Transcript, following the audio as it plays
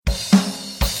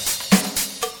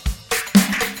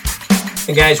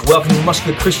Hey guys, welcome to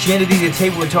Muscular Christianity. Today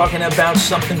we're talking about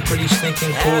something pretty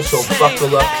stinking cool, so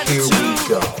buckle up, here we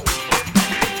go.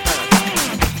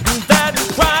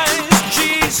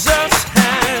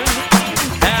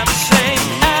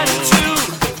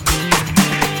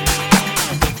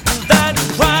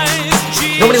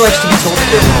 Nobody likes to be told that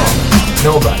they're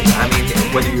wrong. Nobody. I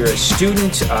mean, whether you're a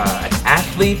student, an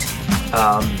athlete,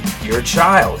 you're a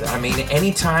child. I mean,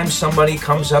 anytime somebody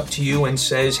comes up to you and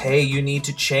says, hey, you need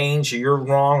to change, or you're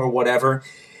wrong, or whatever,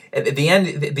 at the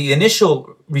end, the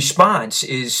initial response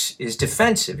is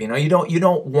defensive. You know, you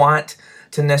don't want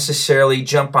to necessarily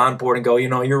jump on board and go, you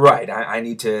know, you're right. I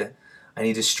need to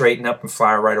straighten up and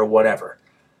fly right or whatever.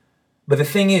 But the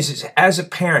thing is as a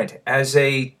parent, as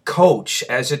a coach,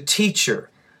 as a teacher,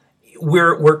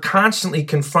 we're constantly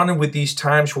confronted with these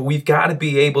times where we've got to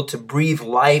be able to breathe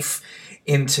life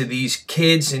into these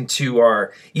kids, into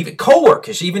our even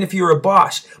coworkers, even if you're a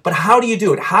boss. But how do you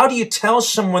do it? How do you tell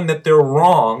someone that they're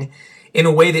wrong in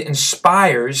a way that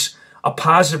inspires a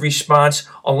positive response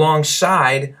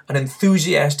alongside an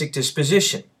enthusiastic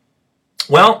disposition?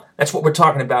 Well, that's what we're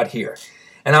talking about here.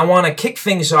 And I want to kick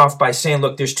things off by saying,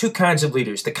 look, there's two kinds of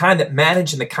leaders, the kind that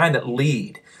manage and the kind that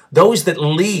lead. Those that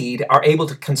lead are able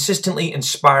to consistently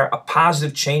inspire a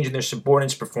positive change in their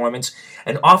subordinates' performance,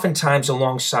 and oftentimes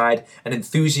alongside an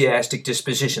enthusiastic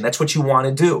disposition. That's what you want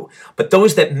to do. But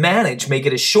those that manage may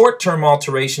get a short-term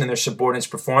alteration in their subordinates'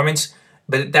 performance,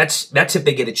 but that's if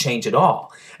they get a change at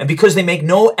all. And because they make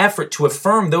no effort to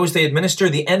affirm those they administer,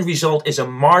 the end result is a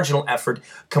marginal effort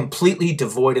completely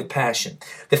devoid of passion.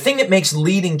 The thing that makes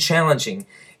leading challenging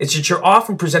is that you're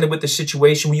often presented with a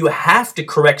situation where you have to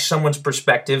correct someone's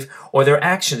perspective or their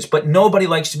actions, but nobody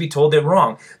likes to be told they're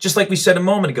wrong, just like we said a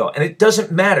moment ago. And it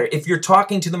doesn't matter if you're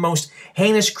talking to the most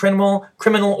heinous criminal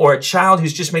or a child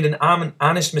who's just made an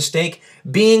honest mistake.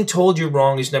 Being told you're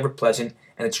wrong is never pleasant,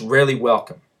 and it's rarely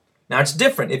welcome. Now, it's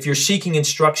different if you're seeking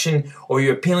instruction or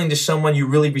you're appealing to someone you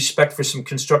really respect for some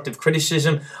constructive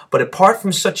criticism. But apart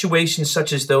from situations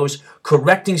such as those,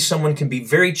 correcting someone can be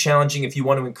very challenging if you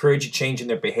want to encourage a change in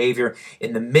their behavior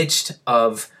in the midst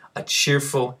of a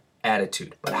cheerful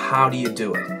attitude. But how do you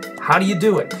do it? How do you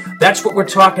do it? That's what we're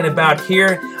talking about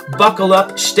here. Buckle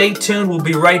up, stay tuned. We'll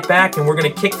be right back, and we're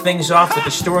going to kick things off with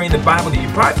the story in the Bible that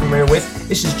you're probably familiar with.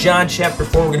 This is John chapter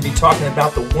 4. We're going to be talking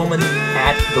about the woman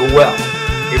at the well.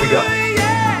 Here we go.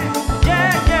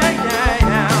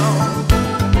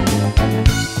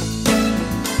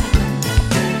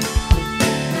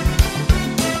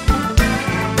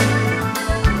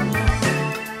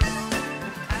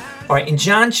 All right, in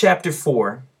John chapter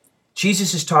 4,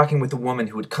 Jesus is talking with a woman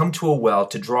who had come to a well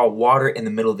to draw water in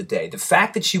the middle of the day. The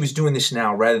fact that she was doing this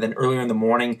now rather than earlier in the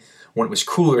morning when it was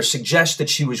cooler suggests that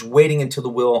she was waiting until the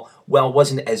well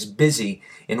wasn't as busy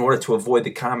in order to avoid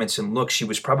the comments and looks she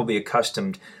was probably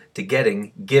accustomed to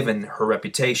getting given her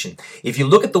reputation. If you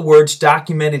look at the words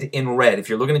documented in red, if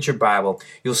you're looking at your Bible,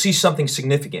 you'll see something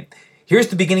significant. Here's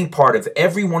the beginning part of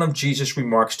every one of Jesus'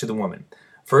 remarks to the woman.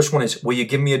 First one is, will you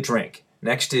give me a drink?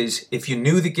 Next is, if you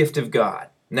knew the gift of God.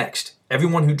 Next,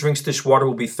 everyone who drinks this water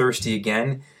will be thirsty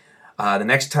again. The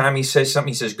next time he says something,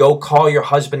 he says, go call your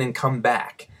husband and come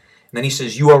back. And then he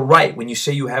says, you are right when you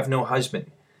say you have no husband.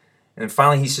 And then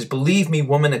finally he says, believe me,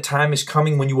 woman, a time is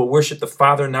coming when you will worship the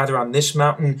Father neither on this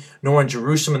mountain nor in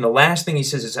Jerusalem. And the last thing he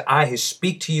says is, I who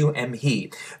speak to you am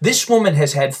he. This woman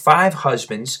has had 5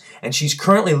 husbands, and she's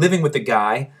currently living with a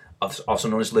guy, also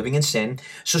known as living in sin.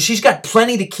 So she's got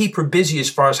plenty to keep her busy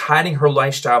as far as hiding her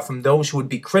lifestyle from those who would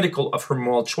be critical of her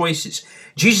moral choices.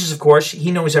 Jesus, of course, he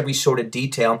knows every sort of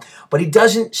detail, but he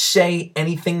doesn't say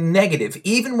anything negative.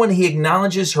 Even when he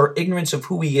acknowledges her ignorance of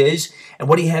who he is and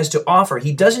what he has to offer,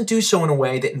 he doesn't do so in a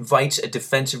way that invites a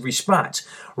defensive response.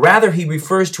 Rather, he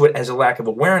refers to it as a lack of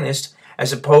awareness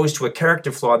as opposed to a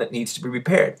character flaw that needs to be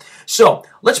repaired. So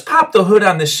let's pop the hood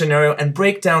on this scenario and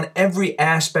break down every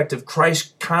aspect of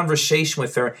Christ's conversation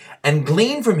with her and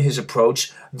glean from his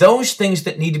approach those things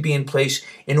that need to be in place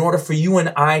in order for you and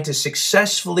I to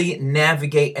successfully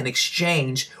navigate an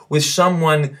exchange with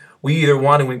someone we either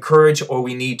want to encourage or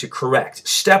we need to correct.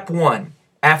 Step 1.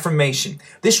 Affirmation.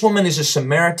 This woman is a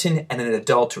Samaritan and an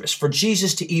adulteress. For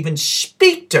Jesus to even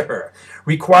speak to her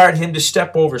required him to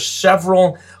step over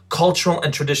several cultural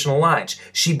and traditional lines.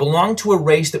 She belonged to a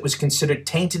race that was considered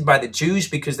tainted by the Jews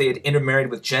because they had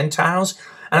intermarried with Gentiles.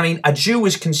 I mean, a Jew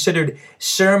was considered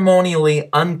ceremonially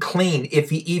unclean if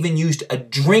he even used a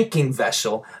drinking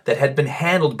vessel that had been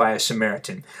handled by a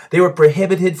Samaritan. They were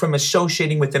prohibited from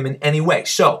associating with them in any way.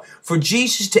 So, for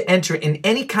Jesus to enter in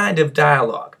any kind of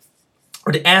dialogue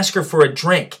or to ask her for a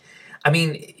drink, I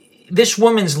mean, this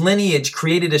woman's lineage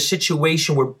created a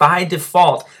situation where by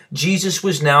default, Jesus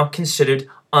was now considered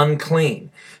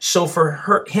unclean. So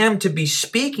for him to be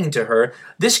speaking to her,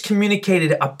 this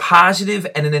communicated a positive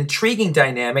and an intriguing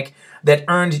dynamic that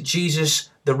earned Jesus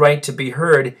the right to be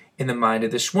heard in the mind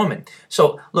of this woman.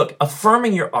 So look,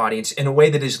 affirming your audience in a way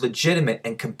that is legitimate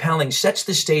and compelling sets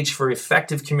the stage for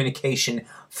effective communication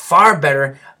far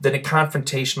better than a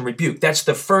confrontational rebuke. That's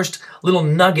the first little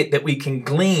nugget that we can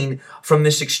glean from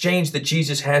this exchange that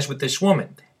Jesus has with this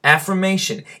woman.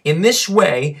 Affirmation. In this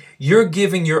way, you're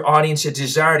giving your audience a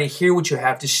desire to hear what you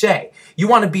have to say. You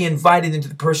want to be invited into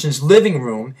the person's living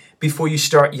room before you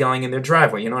start yelling in their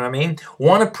driveway. You know what I mean?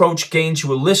 One approach gains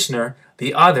you a listener,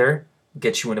 the other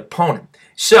gets you an opponent.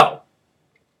 So,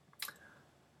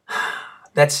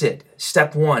 that's it.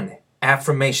 Step 1,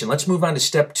 affirmation. Let's move on to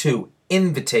step 2,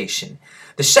 invitation.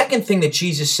 The second thing that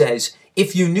Jesus says,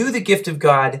 if you knew the gift of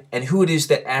God and who it is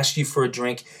that asked you for a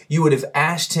drink, you would have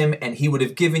asked him and he would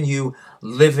have given you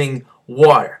living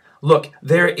water. Look,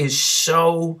 there is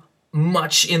so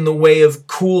much in the way of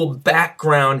cool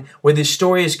background where this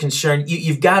story is concerned.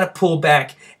 You've got to pull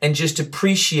back and just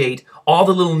appreciate all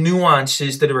the little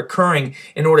nuances that are occurring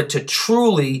in order to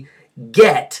truly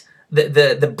get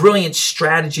the brilliant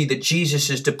strategy that Jesus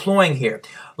is deploying here.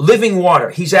 Living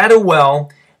water. He's at a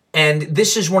well. And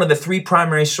this is one of the 3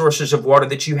 primary sources of water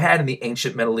that you had in the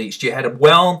ancient Middle East. You had a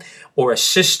well or a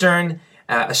cistern.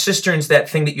 A cistern's that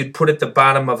thing that you'd put at the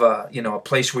bottom of a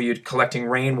place where you're collecting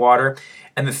rainwater.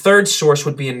 And the third source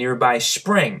would be a nearby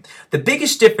spring. The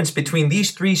biggest difference between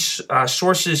these 3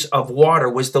 sources of water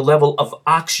was the level of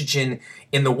oxygen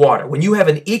in the water. When you have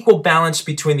an equal balance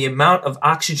between the amount of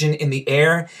oxygen in the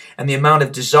air and the amount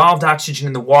of dissolved oxygen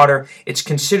in the water, it's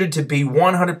considered to be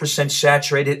 100%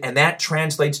 saturated, and that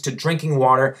translates to drinking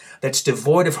water that's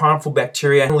devoid of harmful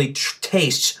bacteria and only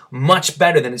tastes much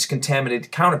better than its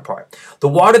contaminated counterpart. The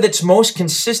water that's most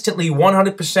consistently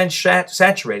 100%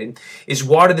 saturated is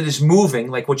water that is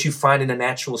moving, like what you find in a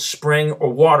natural spring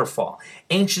or waterfall.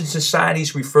 Ancient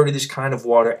societies refer to this kind of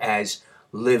water as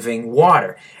living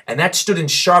water. And that stood in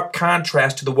sharp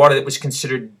contrast to the water that was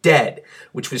considered dead,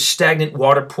 which was stagnant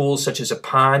water pools such as a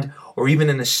pond or even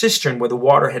in a cistern where the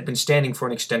water had been standing for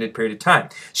an extended period of time.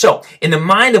 So, in the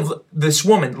mind of this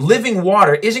woman, living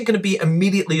water isn't going to be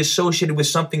immediately associated with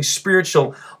something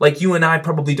spiritual like you and I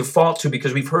probably default to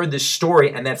because we've heard this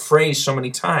story and that phrase so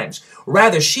many times.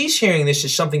 Rather, she's hearing this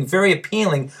as something very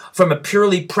appealing from a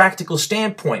purely practical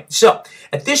standpoint. So,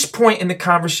 at this point in the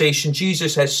conversation,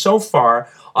 Jesus has so far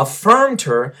affirmed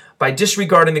her by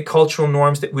disregarding the cultural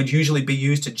norms that would usually be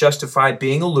used to justify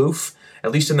being aloof,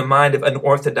 at least in the mind of an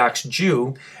Orthodox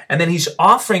Jew, and then he's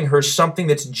offering her something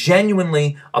that's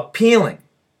genuinely appealing.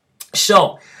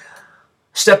 So,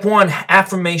 step 1,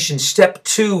 affirmation. Step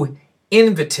 2,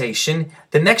 invitation.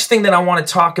 The next thing that I want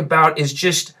to talk about is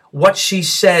just what she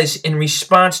says in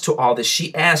response to all this.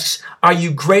 She asks, are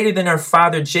you greater than our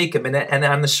father Jacob? And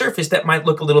on the surface, that might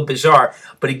look a little bizarre.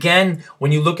 But again,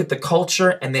 when you look at the culture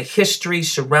and the history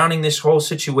surrounding this whole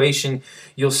situation,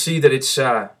 you'll see that it's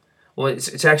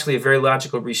actually a very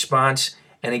logical response.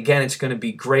 And again, it's going to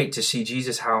be great to see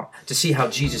how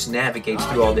Jesus navigates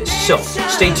through all this. So,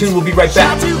 stay tuned. We'll be right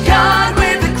back. Shout to God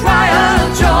with a cry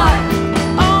of joy.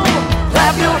 Oh,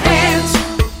 clap your hands,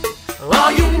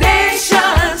 all you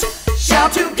nations.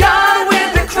 Shout to God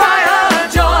with a cry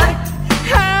of joy.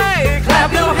 Hey,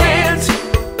 clap your hands,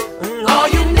 all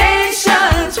you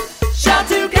nations. Shout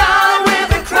to God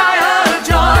with a cry of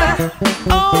joy.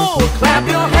 Oh, clap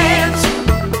your hands,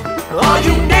 all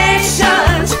you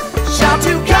nations. Shout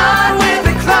to God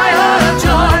with a cry of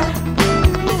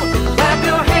joy. Clap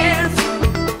your hands,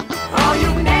 all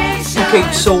you nations.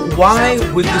 Okay, so why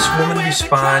would this woman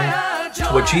respond to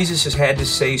what Jesus has had to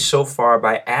say so far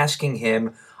by asking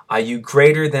him, are you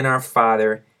greater than our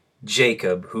father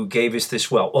Jacob, who gave us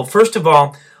this well? Well, first of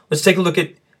all, let's take a look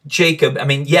at Jacob. I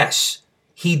mean, yes,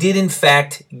 he did in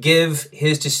fact give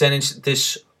his descendants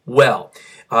this well.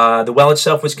 The well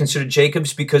itself was considered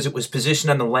Jacob's because it was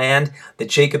positioned on the land that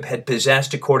Jacob had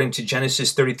possessed according to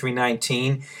Genesis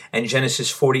 33:19 and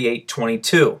Genesis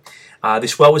 48:22.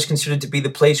 This well was considered to be the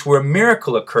place where a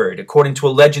miracle occurred, according to a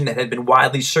legend that had been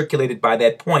widely circulated by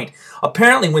that point.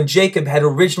 Apparently, when Jacob had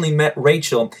originally met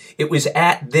Rachel, it was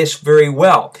at this very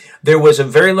well. There was a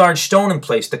very large stone in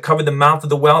place that covered the mouth of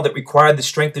the well that required the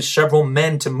strength of several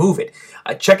men to move it.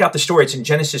 Check out the story. It's in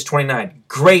Genesis 29.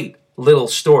 Great little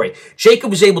story. Jacob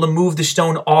was able to move the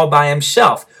stone all by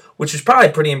himself, which was probably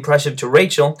pretty impressive to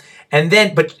Rachel.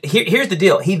 But here's the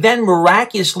deal. He then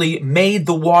miraculously made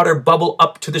the water bubble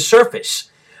up to the surface.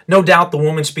 No doubt the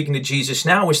woman speaking to Jesus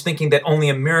now was thinking that only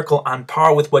a miracle on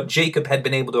par with what Jacob had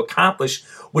been able to accomplish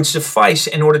would suffice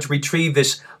in order to retrieve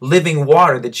this living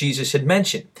water that Jesus had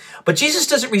mentioned. But Jesus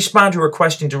doesn't respond to her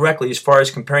question directly as far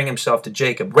as comparing himself to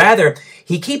Jacob. Rather,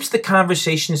 he keeps the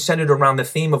conversation centered around the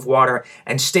theme of water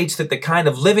and states that the kind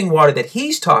of living water that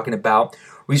he's talking about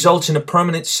results in a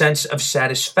permanent sense of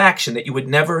satisfaction, that you would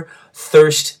never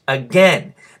thirst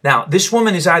again. Now, this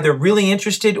woman is either really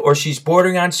interested or she's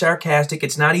bordering on sarcastic.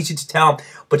 It's not easy to tell,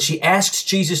 but she asks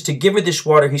Jesus to give her this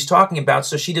water he's talking about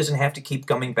so she doesn't have to keep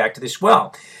coming back to this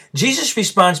well. Jesus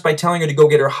responds by telling her to go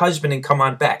get her husband and come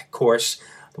on back. Of course,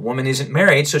 the woman isn't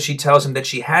married, so she tells him that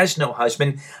she has no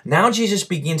husband. Now Jesus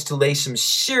begins to lay some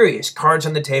serious cards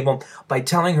on the table by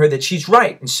telling her that she's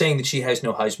right in saying that she has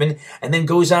no husband, and then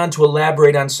goes on to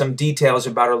elaborate on some details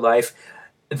about her life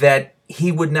that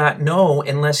he would not know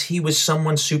unless he was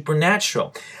someone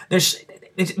supernatural. The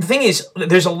thing is,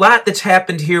 there's a lot that's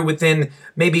happened here within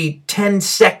maybe 10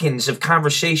 seconds of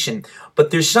conversation, but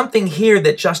there's something here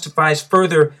that justifies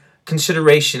further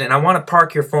consideration, and I want to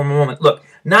park here for a moment. Look,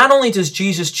 not only does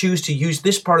Jesus choose to use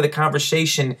this part of the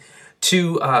conversation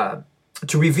to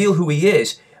reveal who he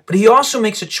is, but he also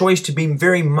makes a choice to be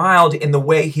very mild in the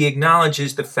way he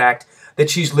acknowledges the fact that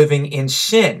she's living in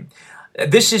sin.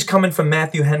 This is coming from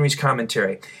Matthew Henry's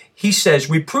commentary. He says,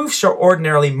 reproofs are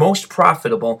ordinarily most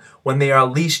profitable when they are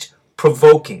least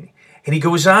provoking. And he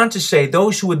goes on to say,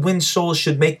 those who would win souls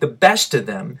should make the best of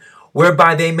them,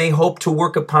 whereby they may hope to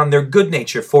work upon their good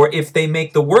nature. For if they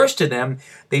make the worst of them,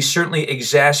 they certainly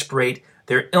exasperate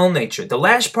their ill nature. The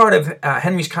last part of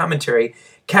Henry's commentary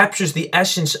captures the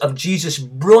essence of Jesus'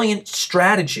 brilliant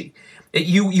strategy.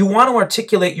 You want to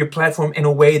articulate your platform in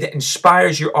a way that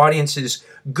inspires your audience's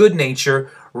good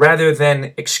nature rather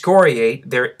than excoriate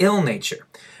their ill nature.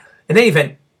 In any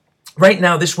event, right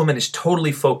now this woman is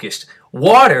totally focused.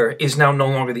 Water is now no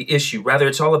longer the issue. Rather,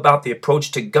 it's all about the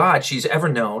approach to God she's ever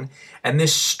known, and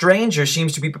this stranger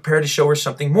seems to be prepared to show her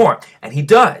something more. And he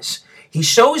does. He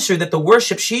shows her that the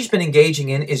worship she's been engaging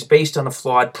in is based on a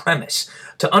flawed premise.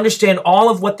 To understand all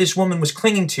of what this woman was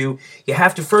clinging to, you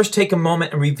have to first take a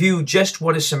moment and review just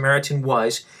what a Samaritan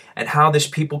was and how this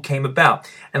people came about.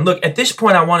 And look, at this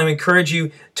point, I want to encourage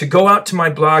you to go out to my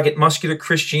blog at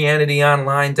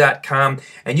muscularchristianityonline.com,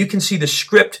 and you can see the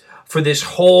script for this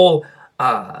whole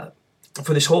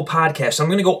podcast. I'm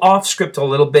going to go off script a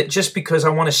little bit just because I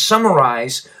want to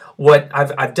summarize what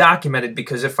I've documented,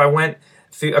 because if I went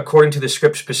according to the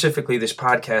script specifically, this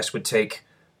podcast would take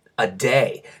a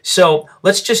day. So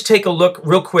let's just take a look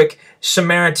real quick.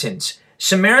 Samaritans.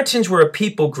 Samaritans were a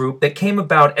people group that came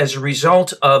about as a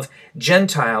result of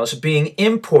Gentiles being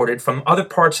imported from other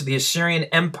parts of the Assyrian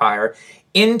Empire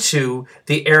into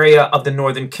the area of the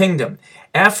northern kingdom.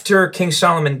 After King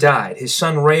Solomon died, his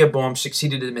son Rehoboam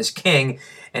succeeded him as king,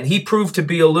 and he proved to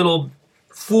be a little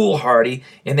foolhardy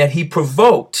in that he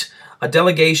provoked a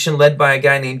delegation led by a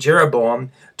guy named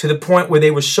Jeroboam to the point where they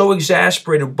were so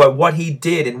exasperated by what he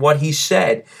did and what he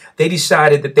said, they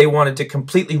decided that they wanted to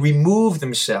completely remove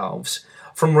themselves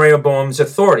from Rehoboam's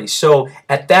authority. So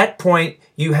at that point,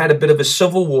 you had a bit of a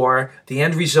civil war, the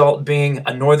end result being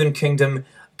a northern kingdom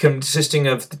consisting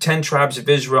of the 10 tribes of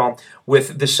Israel,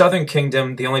 with the southern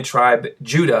kingdom, the only tribe,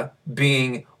 Judah,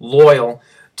 being loyal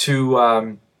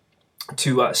to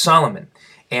Solomon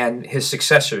and his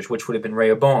successors, which would have been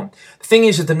Rehoboam. The thing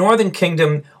is that the northern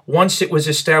kingdom, once it was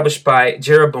established by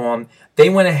Jeroboam, they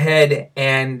went ahead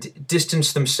and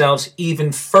distanced themselves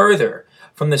even further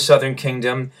from the southern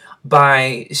kingdom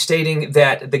by stating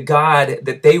that the God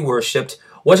that they worshipped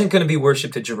wasn't going to be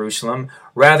worshipped at Jerusalem.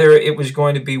 Rather, it was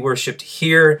going to be worshipped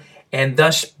here, and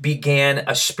thus began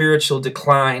a spiritual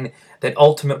decline that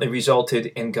ultimately resulted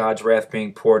in God's wrath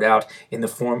being poured out in the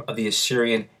form of the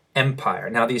Assyrian Empire.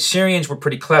 Now, the Assyrians were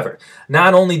pretty clever.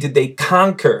 Not only did they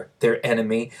conquer their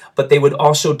enemy, but they would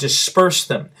also disperse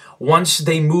them. Once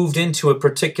they moved into a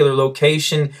particular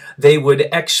location, they would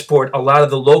export a lot of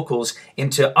the locals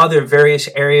into other various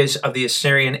areas of the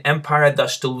Assyrian Empire,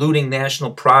 thus diluting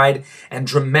national pride and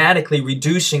dramatically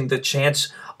reducing the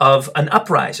chance of an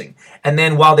uprising. And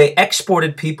then while they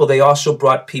exported people, they also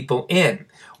brought people in.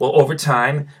 Well, over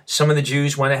time, some of the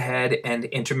Jews went ahead and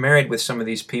intermarried with some of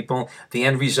these people, the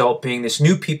end result being this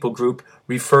new people group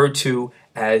referred to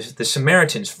as the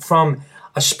Samaritans. From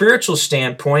a spiritual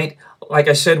standpoint, like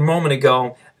I said a moment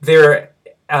ago, their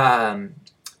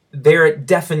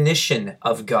definition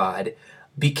of God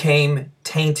became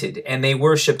tainted, and they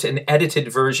worshipped an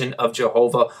edited version of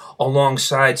Jehovah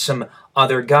alongside some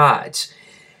other gods.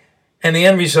 And the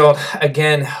end result,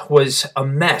 again, was a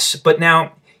mess. But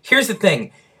now, here's the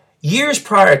thing. Years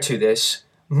prior to this,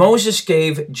 Moses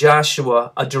gave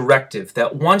Joshua a directive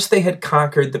that once they had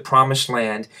conquered the promised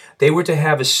land, they were to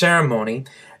have a ceremony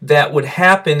that would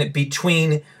happen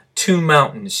between two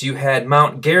mountains. You had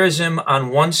Mount Gerizim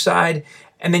on one side,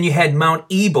 and then you had Mount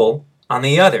Ebal on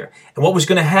the other. And what was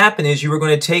going to happen is you were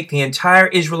going to take the entire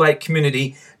Israelite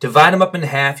community, divide them up in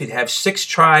half. You'd have 6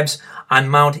 tribes on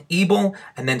Mount Ebal,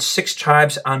 and then 6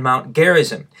 tribes on Mount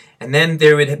Gerizim. And then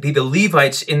there would be the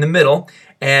Levites in the middle,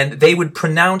 and they would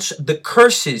pronounce the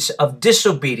curses of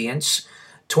disobedience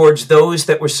towards those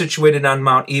that were situated on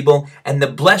Mount Ebal, and the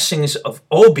blessings of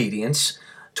obedience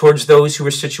towards those who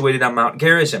were situated on Mount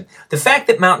Gerizim. The fact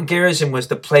that Mount Gerizim was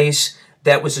the place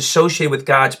that was associated with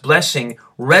God's blessing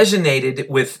resonated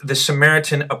with the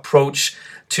Samaritan approach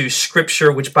to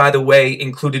Scripture, which, by the way,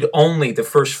 included only the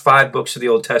first 5 books of the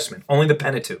Old Testament, only the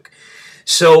Pentateuch.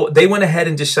 So they went ahead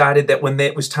and decided that when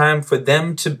it was time for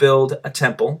them to build a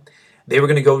temple, they were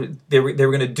going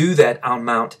to do that on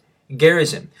Mount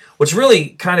Gerizim. What's really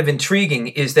kind of intriguing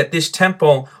is that this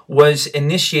temple was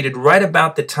initiated right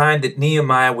about the time that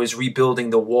Nehemiah was rebuilding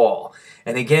the wall.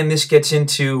 And again, this gets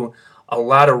into a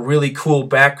lot of really cool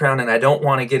background, and I don't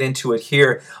want to get into it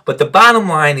here. But the bottom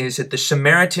line is that the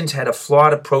Samaritans had a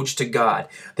flawed approach to God.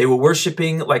 They were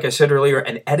worshiping, like I said earlier,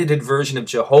 an edited version of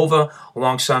Jehovah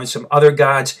alongside some other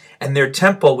gods, and their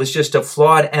temple was just a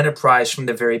flawed enterprise from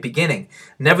the very beginning.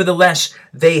 Nevertheless,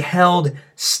 they held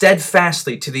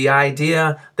steadfastly to the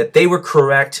idea that they were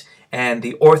correct, and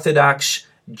the Orthodox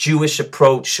Jewish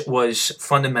approach was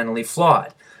fundamentally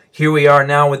flawed. Here we are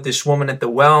now with this woman at the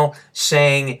well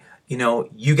saying, you know,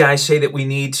 you guys say that we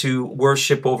need to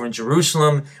worship over in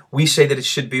Jerusalem. We say that it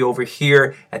should be over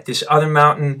here at this other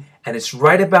mountain. And it's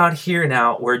right about here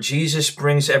now where Jesus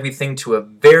brings everything to a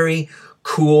very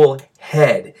cool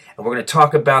head. And we're going to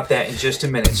talk about that in just a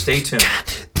minute. Stay tuned.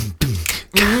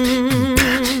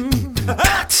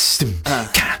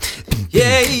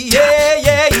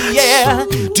 Yeah.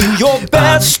 Do your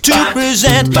best to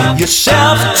present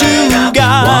yourself to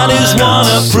God as one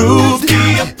approved.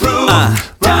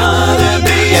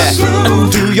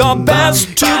 Do your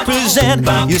best to present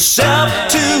yourself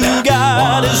to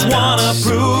God as one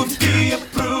approved.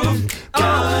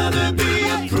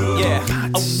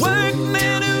 A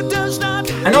workman who does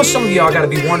not. I know some of y'all got to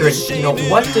be wondering, you know,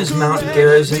 what does Mount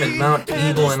Gerizim and Mount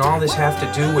Ebal and all this have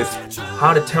to do with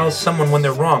how to tell someone when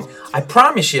they're wrong? I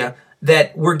promise you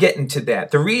that we're getting to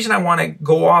that. The reason I want to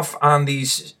go off on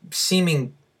these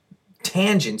seeming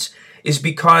tangents is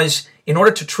because in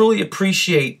order to truly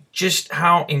appreciate just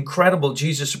how incredible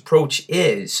Jesus' approach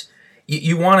is,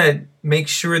 you want to make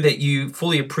sure that you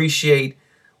fully appreciate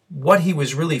what he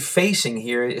was really facing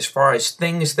here as far as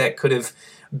things that could have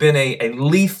been a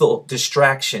lethal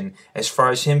distraction as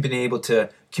far as him being able to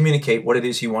communicate what it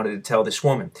is he wanted to tell this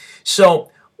woman.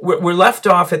 So we're left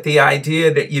off at the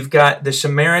idea that you've got the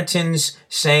Samaritans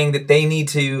saying that they need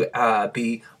to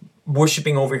be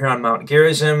worshiping over here on Mount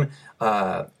Gerizim.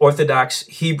 Orthodox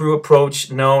Hebrew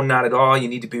approach, no, not at all. You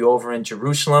need to be over in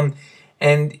Jerusalem.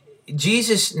 And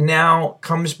Jesus now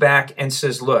comes back and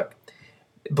says, look,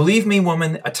 believe me,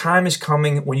 woman, a time is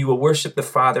coming when you will worship the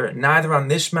Father, neither on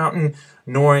this mountain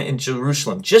nor in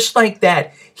Jerusalem. Just like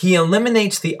that, he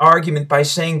eliminates the argument by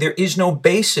saying there is no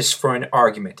basis for an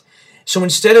argument. So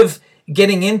instead of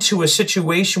getting into a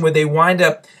situation where they wind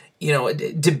up, you know,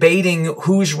 debating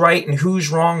who's right and who's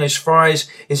wrong as far as,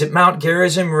 is it Mount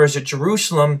Gerizim or is it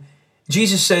Jerusalem?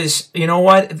 Jesus says, you know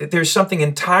what, there's something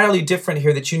entirely different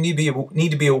here that you need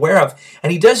to be aware of.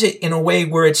 And he does it in a way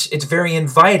where it's very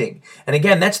inviting. And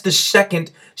again, that's the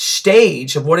second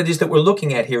stage of what it is that we're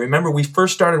looking at here. Remember, we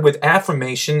first started with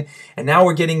affirmation, and now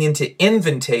we're getting into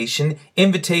invitation.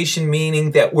 Invitation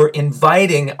meaning that we're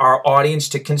inviting our audience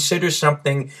to consider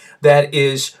something that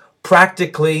is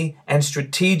practically and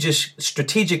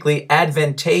strategically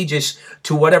advantageous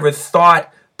to whatever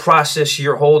thought process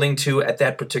you're holding to at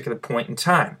that particular point in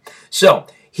time. So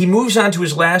he moves on to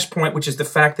his last point, which is the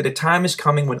fact that a time is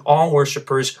coming when all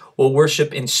worshipers will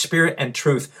worship in spirit and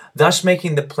truth, thus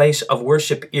making the place of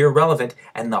worship irrelevant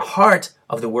and the heart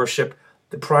of the worship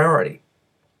the priority.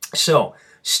 So,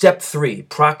 step 3,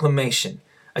 proclamation.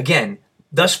 Again,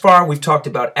 thus far, we've talked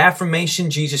about affirmation.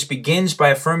 Jesus begins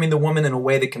by affirming the woman in a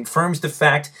way that confirms the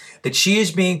fact that she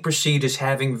is being perceived as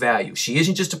having value. She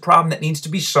isn't just a problem that needs to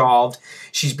be solved.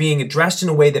 She's being addressed in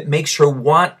a way that makes her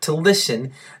want to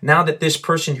listen now that this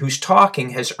person who's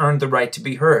talking has earned the right to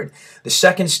be heard. The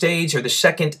second stage, or the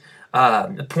second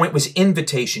The point was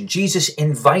invitation. Jesus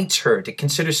invites her to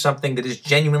consider something that is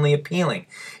genuinely appealing.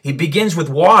 He begins with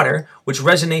water, which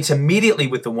resonates immediately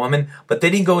with the woman, but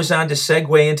then he goes on to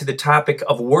segue into the topic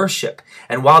of worship.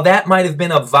 And while that might have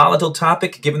been a volatile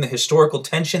topic, given the historical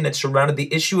tension that surrounded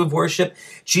the issue of worship,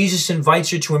 Jesus invites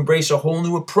her to embrace a whole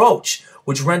new approach,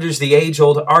 which renders the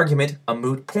age-old argument a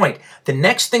moot point. The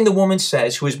next thing the woman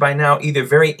says, who is by now either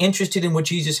very interested in what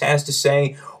Jesus has to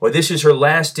say, or this is her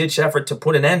last-ditch effort to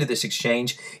put an end to this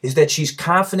exchange, is that she's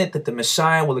confident that the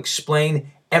Messiah will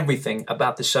explain everything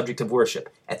about the subject of worship.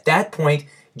 At that point,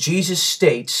 Jesus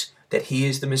states that he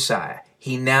is the Messiah.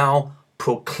 He now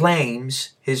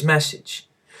proclaims his message.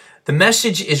 The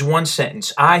message is one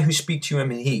sentence: I who speak to you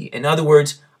am he. In other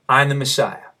words, I'm the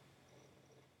Messiah.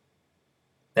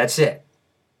 That's it.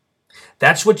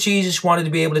 That's what Jesus wanted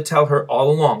to be able to tell her all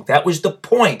along. That was the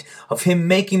point of him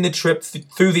making the trip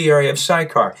through the area of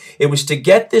Sychar. It was to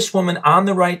get this woman on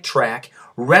the right track,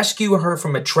 rescue her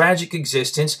from a tragic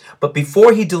existence, but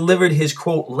before he delivered his,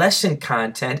 quote, lesson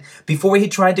content, before he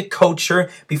tried to coach her,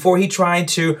 before he tried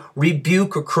to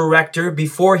rebuke or correct her,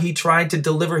 before he tried to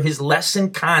deliver his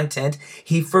lesson content,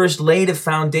 he first laid a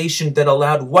foundation that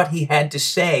allowed what he had to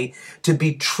say to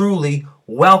be truly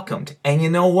welcomed. And you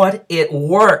know what? It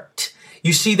worked.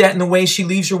 You see that in the way she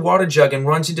leaves her water jug and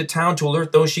runs into town to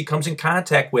alert those she comes in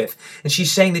contact with. And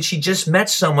she's saying that she just met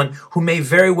someone who may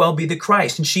very well be the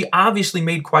Christ. And she obviously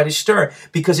made quite a stir,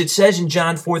 because it says in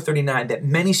John 4:39 that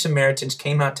many Samaritans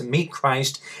came out to meet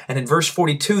Christ. And in verse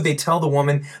 42, they tell the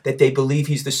woman that they believe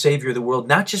he's the Savior of the world,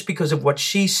 not just because of what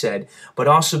she said, but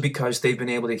also because they've been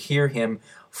able to hear him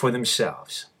for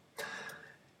themselves.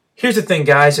 Here's the thing,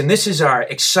 guys, and this is our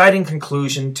exciting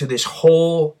conclusion to this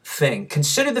whole thing.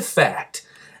 Consider the fact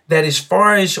that as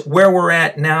far as where we're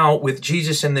at now with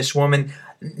Jesus and this woman,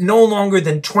 no longer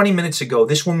than 20 minutes ago,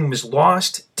 this woman was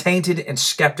lost, tainted, and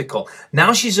skeptical.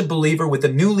 Now she's a believer with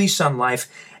a new lease on life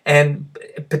and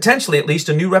potentially at least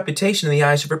a new reputation in the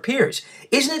eyes of her peers.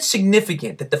 Isn't it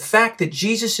significant that the fact that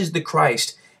Jesus is the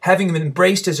Christ, having been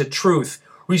embraced as a truth,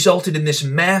 resulted in this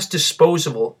massive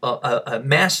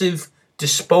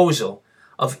disposal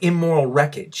of immoral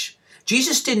wreckage?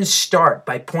 Jesus didn't start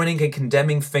by pointing a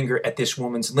condemning finger at this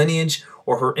woman's lineage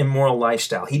or her immoral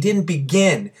lifestyle. He didn't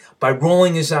begin by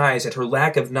rolling his eyes at her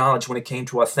lack of knowledge when it came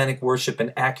to authentic worship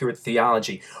and accurate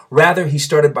theology. Rather, he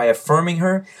started by affirming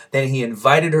her. Then he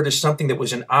invited her to something that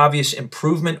was an obvious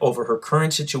improvement over her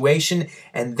current situation.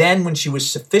 And then when she was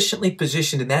sufficiently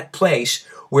positioned in that place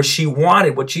where she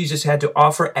wanted what Jesus had to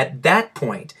offer, at that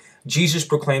point, Jesus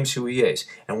proclaims who he is.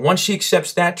 And once she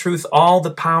accepts that truth, all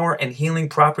the power and healing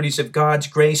properties of God's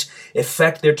grace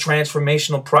affect their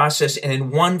transformational process. And in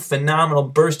one phenomenal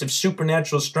burst of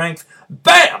supernatural strength,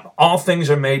 bam, all things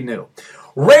are made new.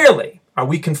 Rarely are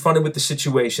we confronted with the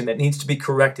situation that needs to be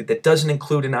corrected that doesn't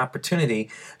include an opportunity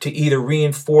to either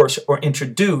reinforce or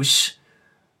introduce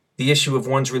the issue of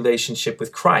one's relationship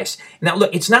with Christ. Now,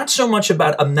 look, it's not so much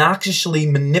about obnoxiously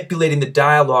manipulating the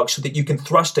dialogue so that you can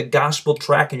thrust a gospel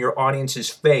track in your audience's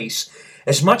face,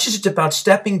 as much as it's about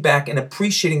stepping back and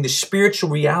appreciating the spiritual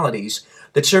realities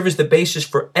that serve as the basis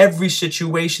for every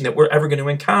situation that we're ever going to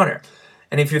encounter.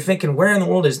 And if you're thinking, where in the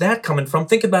world is that coming from?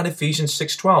 Think about Ephesians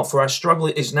 6:12. For our struggle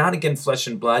is not against flesh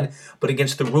and blood, but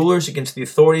against the rulers, against the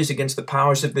authorities, against the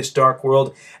powers of this dark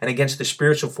world, and against the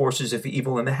spiritual forces of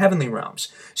evil in the heavenly realms.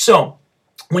 So,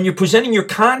 when you're presenting your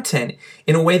content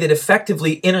in a way that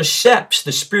effectively intercepts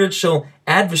the spiritual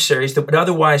adversaries that would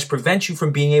otherwise prevent you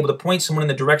from being able to point someone in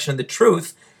the direction of the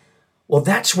truth, well,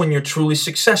 that's when you're truly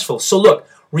successful. So look,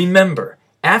 remember,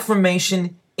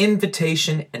 affirmation,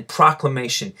 invitation, and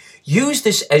proclamation. Use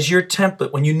this as your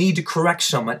template when you need to correct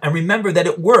someone, and remember that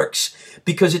it works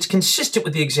because it's consistent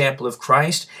with the example of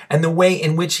Christ and the way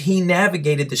in which he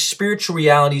navigated the spiritual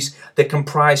realities that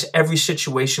comprise every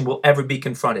situation we'll ever be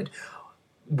confronted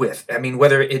with. I mean,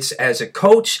 whether it's as a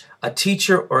coach, a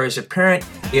teacher, or as a parent,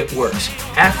 it works.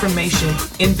 Affirmation,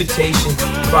 invitation,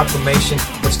 proclamation.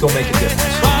 Let's go make a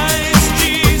difference.